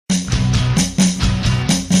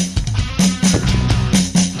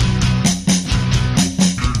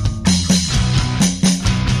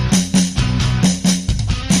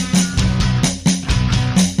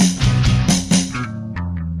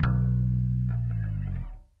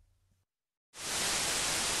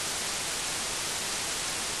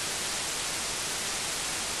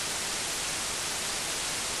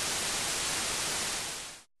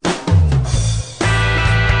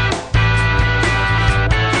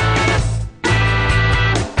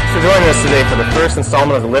us today for the first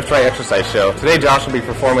installment of the LiftRite exercise show. Today Josh will be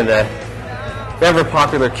performing the ever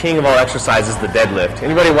popular king of all exercises, the deadlift.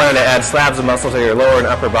 Anybody wanting to add slabs of muscle to your lower and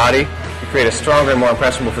upper body to create a stronger and more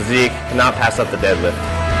impressionable physique cannot pass up the deadlift.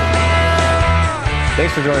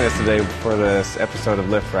 Thanks for joining us today for this episode of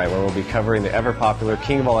LiftRite, where we'll be covering the ever popular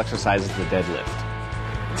king of all exercises, the deadlift.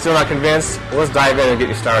 Still not convinced? Well, let's dive in and get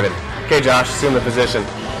you started. Okay, Josh, assume the position.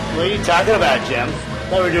 What are you talking about, Jim? I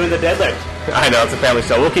thought we were doing the deadlift. I know, it's a family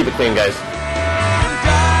show. We'll keep it clean, guys.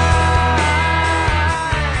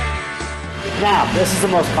 Now, this is the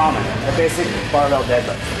most common, the basic barbell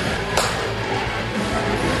deadlift.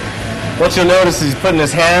 What you'll notice is he's putting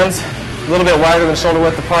his hands a little bit wider than shoulder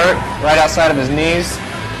width apart, right outside of his knees.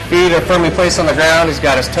 Feet are firmly placed on the ground. He's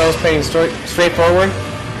got his toes pointing straight forward.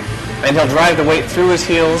 And he'll drive the weight through his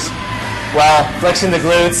heels while flexing the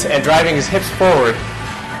glutes and driving his hips forward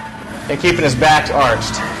and keeping his back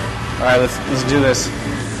arched. All right, let's do this.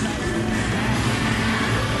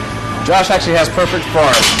 Josh actually has perfect form.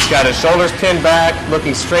 He's got his shoulders pinned back,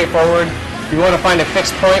 looking straight forward. If you want to find a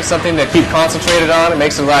fixed point, something to keep concentrated on, it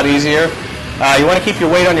makes it a lot easier. You want to keep your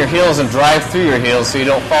weight on your heels and drive through your heels so you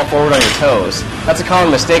don't fall forward on your toes. That's a common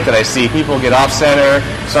mistake that I see. People get off center,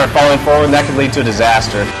 start falling forward, and that can lead to a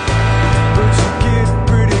disaster.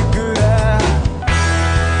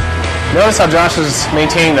 Notice how Josh is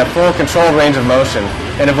maintaining a full controlled range of motion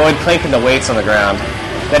and avoid clanking the weights on the ground.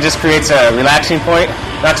 That just creates a relaxing point,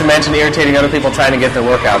 not to mention irritating other people trying to get their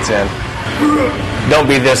workouts in. Don't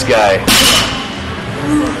be this guy.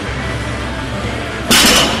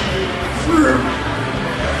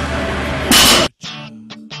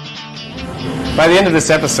 By the end of this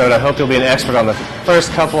episode, I hope you'll be an expert on the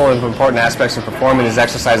first couple of important aspects of performing these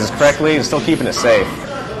exercises correctly and still keeping it safe.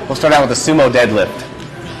 We'll start out with the sumo deadlift.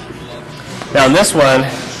 Now in this one,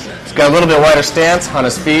 he's got a little bit wider stance on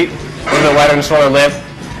his feet, a little bit wider in the shoulder lip.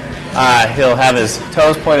 He'll have his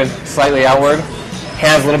toes pointed slightly outward,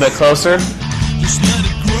 hands a little bit closer. Just let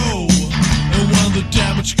it grow, and when the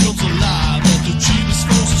damage comes alive, let the cheapest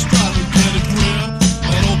forces try to get a grip,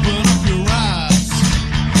 and open up your eyes.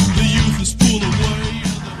 The youth is pulled away.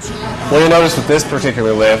 What you'll notice with this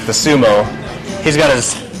particular lift, the sumo, he's got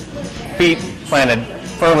his feet planted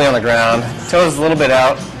firmly on the ground, toes a little bit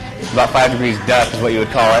out, about 5 degrees duck is what you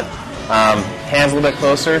would call it. Hands a little bit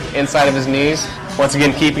closer, inside of his knees. Once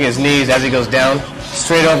again, keeping his knees as he goes down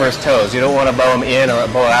straight over his toes. You don't want to bow him in or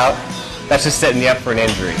bow out. That's just setting you up for an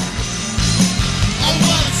injury.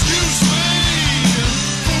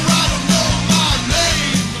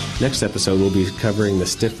 Next episode, we'll be covering the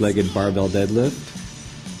stiff-legged barbell deadlift,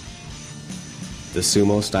 the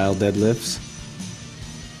sumo-style deadlifts,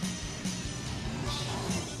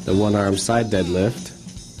 the one-arm side deadlift,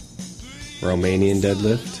 Romanian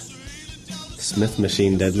deadlift, Smith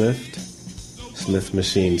machine deadlift, Smith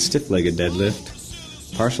machine stiff-legged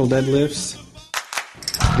deadlift, partial deadlifts.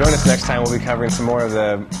 Join us next time. We'll be covering some more of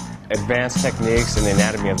the advanced techniques and the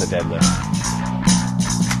anatomy of the deadlift.